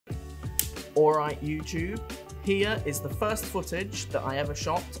Alright YouTube, here is the first footage that I ever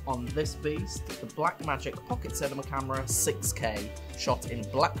shot on this beast, the Blackmagic Pocket Cinema Camera 6K, shot in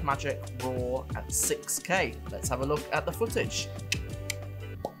Blackmagic BRAW at 6K. Let's have a look at the footage.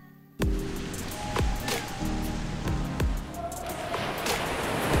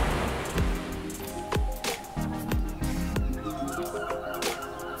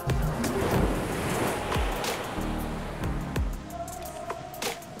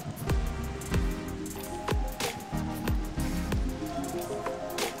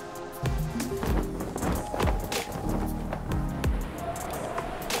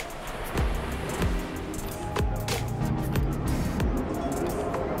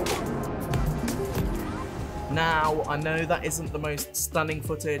 Now, I know that isn't the most stunning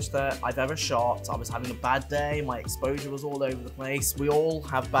footage that I've ever shot. I was having a bad day, my exposure was all over the place. We all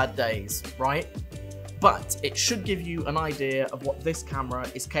have bad days, right? But it should give you an idea of what this camera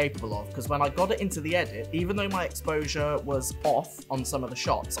is capable of, because when I got it into the edit, even though my exposure was off on some of the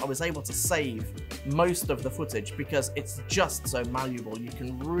shots, I was able to save most of the footage because it's just so malleable. You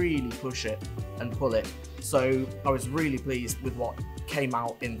can really push it and pull it. So I was really pleased with what came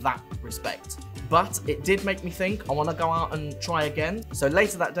out in that respect. But it did make me think I want to go out and try again. So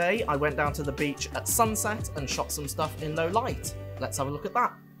later that day, I went down to the beach at sunset and shot some stuff in low light. Let's have a look at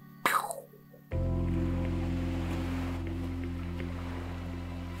that.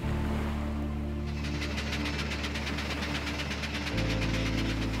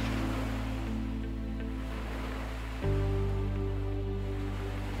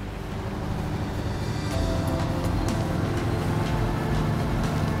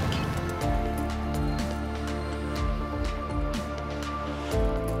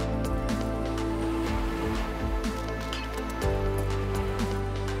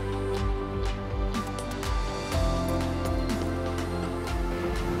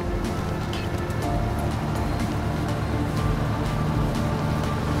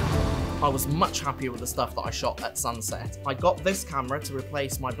 I was much happier with the stuff that I shot at sunset. I got this camera to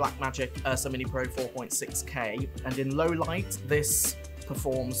replace my Blackmagic Ursa Mini Pro 4.6K, and in low light, this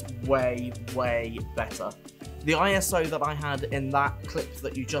performs way, way better. The ISO that I had in that clip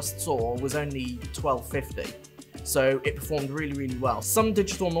that you just saw was only 1250. So it performed really, really well. Some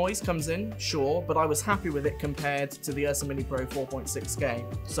digital noise comes in, sure, but I was happy with it compared to the Ursa Mini Pro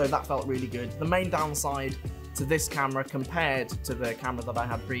 4.6K, so that felt really good. The main downside to this camera compared to the camera that I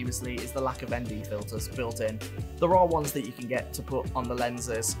had previously is the lack of ND filters built in. There are ones that you can get to put on the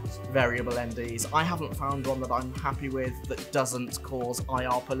lenses, variable NDs. I haven't found one that I'm happy with that doesn't cause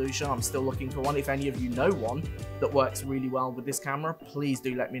IR pollution. I'm still looking for one. If any of you know one that works really well with this camera, please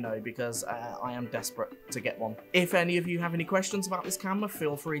do let me know, because I am desperate to get one. If any of you have any questions about this camera,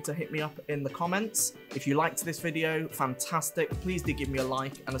 feel free to hit me up in the comments. If you liked this video, fantastic. Please do give me a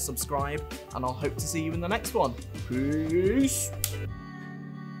like and a subscribe, and I'll hope to see you in the next one. Peace!